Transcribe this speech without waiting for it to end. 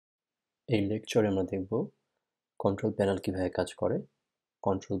এই লেকচারে আমরা দেখব কন্ট্রোল প্যানেল কিভাবে কাজ করে।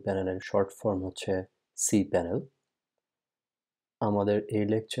 কন্ট্রোল প্যানেলের শর্ট ফর্ম হচ্ছে cpanel। আমাদের এই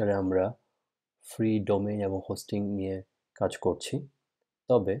লেকচারে আমরা ফ্রি ডোমেইন এবং হোস্টিং নিয়ে কাজ করছি।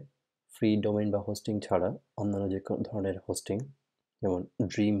 তবে ফ্রি ডোমেইন বা হোস্টিং ছাড়া অন্যান্য যে কোনো ধরনের হোস্টিং, যেমন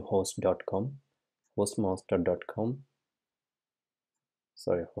dreamhost.com, hostmonster.com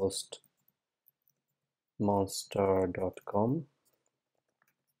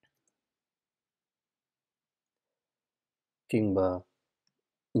কিংবা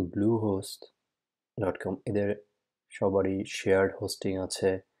bluehost.com, এদের সবারই শেয়ার্ড হোস্টিং আছে,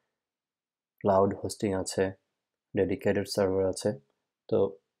 ক্লাউড হোস্টিং আছে, ডেডিকেটেড সার্ভার আছে। তো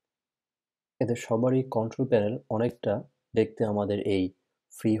এদের সবারই কন্ট্রোল প্যানেল অনেকটা দেখতে আমাদের এই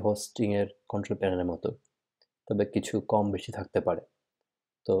ফ্রি হোস্টিংয়ের কন্ট্রোল প্যানেলের মতো, তবে কিছু কম বেশি থাকতে পারে।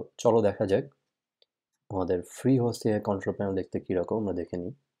 তো চলো দেখা যাক আমাদের ফ্রি হোস্টিংয়ের কন্ট্রোল প্যানেল দেখতে কীরকম, আমরা দেখে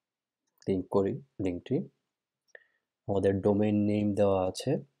নিই। ক্লিক করি লিঙ্কটি। আমাদের ডোমেইন নেম দেওয়া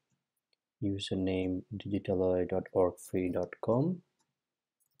আছে ইউজার নেম digitaloy.orgfree.com।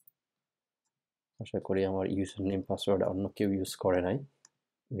 আশা করি আমার ইউজার নেম পাসওয়ার্ড অন্য কেউ ইউজ করে নাই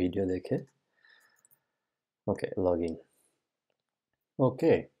ভিডিও দেখে। ওকে, লগ ইন।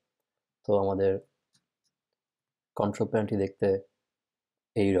 ওকে, তো আমাদের কন্ট্রোল প্যানেলটি দেখতে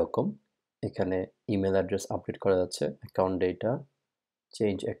এই রকম। এখানে ইমেল অ্যাড্রেস আপডেট করা যাচ্ছে, account data,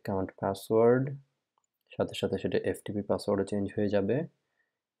 change account password, সাথে সাথে সেটা এফটিপি পাসওয়ার্ডও চেঞ্জ হয়ে যাবে।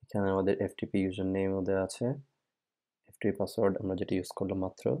 এখানে আমাদের এফটিপি ইউজার নেমও দেওয়া আছে, এফটিপি পাসওয়ার্ড আমরা যেটা ইউজ করলাম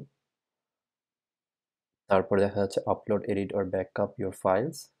মাত্র। তারপরে দেখা যাচ্ছে upload, edit or backup your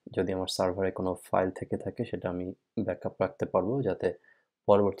files. যদি আমার সার্ভারে কোনো ফাইল থেকে থাকে সেটা আমি ব্যাকআপ রাখতে পারবো, যাতে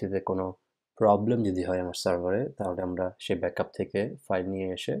পরবর্তীতে কোনো প্রবলেম যদি হয় আমার সার্ভারে, তাহলে আমরা সেই ব্যাকআপ থেকে ফাইল নিয়ে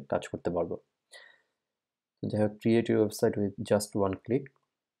এসে কাজ করতে পারবো। যাই হোক, create your website with just one click.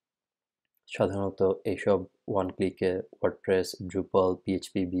 সাধারণত এইসব ওয়ান ক্লিকে ওয়ার্ডপ্রেস, ড্রুপাল,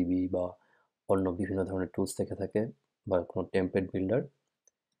 পিএইচপি, বিবি বা অন্য বিভিন্ন ধরনের টুলস থেকে থাকে, বা কোনো টেমপ্লেট বিল্ডার।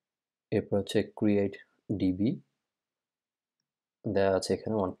 এরপর হচ্ছে ক্রিয়েট ডিবি দেওয়া আছে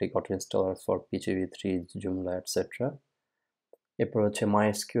এখানে, one click auto installer for PHP 3, Jumla etcetera. এরপর হচ্ছে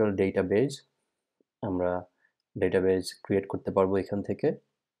MySQL ডেটাবেজ, আমরা ডেটাবেজ ক্রিয়েট করতে পারবো এখান থেকে।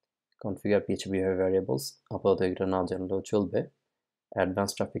 কনফিগার PHP ভ্যারিয়েবলস, আপাতত এটা না জানলেও চলবে।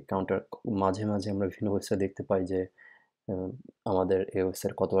 অ্যাডভান্স ট্রাফিক কাউন্টার, মাঝে মাঝে আমরা বিভিন্ন ওয়েবসাইট দেখতে পাই যে আমাদের এই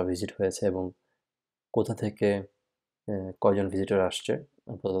ওয়েবসাইট কতবার ভিজিট হয়েছে এবং কোথা থেকে কয়জন ভিজিটর আসছে,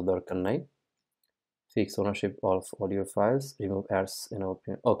 আপাতত দরকার নাই। Fix ownership of audio files, remove ads in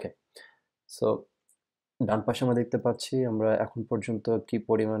open. Okay, so ডান পাশে আমরা দেখতে পাচ্ছি আমরা এখন পর্যন্ত কি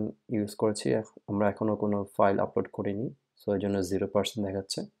পরিমাণ ইউজ করেছি। আমরা এখনও কোনো ফাইল আপলোড করিনি, সো এই জন্য 0%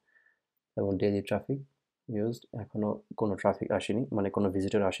 দেখাচ্ছে। এবং ডেইলি ট্রাফিক ইউজড, এখনও কোনো ট্রাফিক আসেনি, মানে কোনো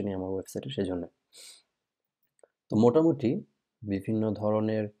ভিজিটর আসেনি আমার ওয়েবসাইটে, সেই জন্য। তো মোটামুটি বিভিন্ন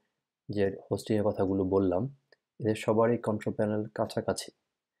ধরনের যে হোস্টিংয়ের কথাগুলো বললাম, এদের সবারই কন্ট্রোল প্যানেল কাছাকাছি।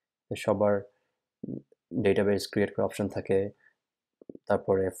 সবার ডেটাবেস ক্রিয়েট করার অপশন থাকে,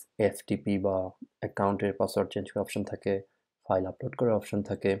 তারপরে এফটিপি বা অ্যাকাউন্টের পাসওয়ার্ড চেঞ্জ করার অপশন থাকে, ফাইল আপলোড করার অপশন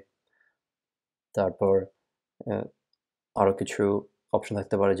থাকে, তারপর আরও কিছু অপশন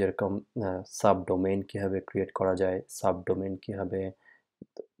থাকতে পারে, যেরকম সাবডোমেইন কীভাবে ক্রিয়েট করা যায়, সাবডোমেইন কীভাবে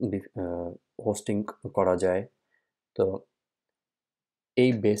হোস্টিং করা যায়। তো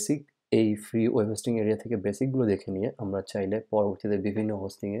এই ফ্রি ওয়েব হোস্টিং এরিয়া থেকে বেসিকগুলো দেখে নিয়ে আমরা চাইলে পরবর্তীতে বিভিন্ন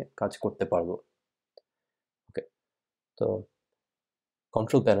হোস্টিংয়ে কাজ করতে পারবো। ওকে, তো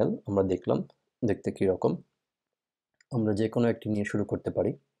কন্ট্রোল প্যানেল আমরা দেখলাম দেখতে কীরকম। আমরা যে কোনো একটি নিয়ে শুরু করতে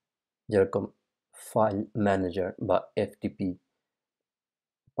পারি, যেরকম ফাইল ম্যানেজার বা এফটিপি।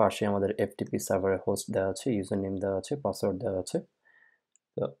 পাশে আমাদের এফটিপি সার্ভারের হোস্ট দেওয়া আছে, ইউজার নেম দেওয়া আছে, পাসওয়ার্ড দেওয়া আছে।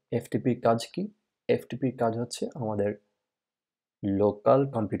 তো এফটিপির কাজ কি? এফটিপির কাজ হচ্ছে আমাদের লোকাল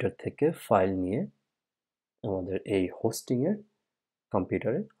কম্পিউটার থেকে ফাইল নিয়ে আমাদের এই হোস্টিংয়ের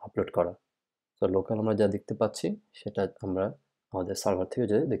কম্পিউটারে আপলোড করা। তো লোকাল আমরা যা দেখতে পাচ্ছি সেটা আমরা আমাদের সার্ভার থেকে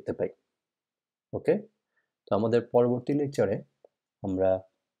যদি দেখতে পাই। ওকে, তো আমাদের পরবর্তী লেকচারে আমরা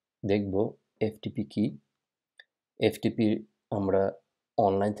দেখব এফটিপি কি, এফটিপি আমরা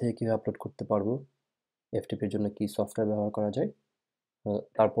অনলাইন থেকে কীভাবে আপলোড করতে পারবো, এফটিপির জন্য কি সফটওয়্যার ব্যবহার করা যায়।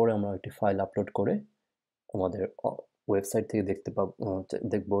 তারপরে আমরা একটি ফাইল আপলোড করে আমাদের ওয়েবসাইট থেকে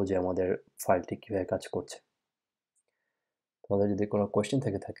দেখব যে আমাদের ফাইলটি কীভাবে কাজ করছে। তোমাদের যদি কোনো কোয়েশ্চেন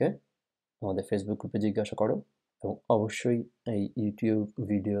থেকে থাকে আমাদের ফেসবুক গ্রুপে জিজ্ঞাসা করো, এবং অবশ্যই এই ইউটিউব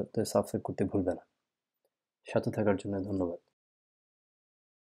ভিডিওতে সাবস্ক্রাইব করতে ভুলবে না। সাথে থাকার জন্য ধন্যবাদ।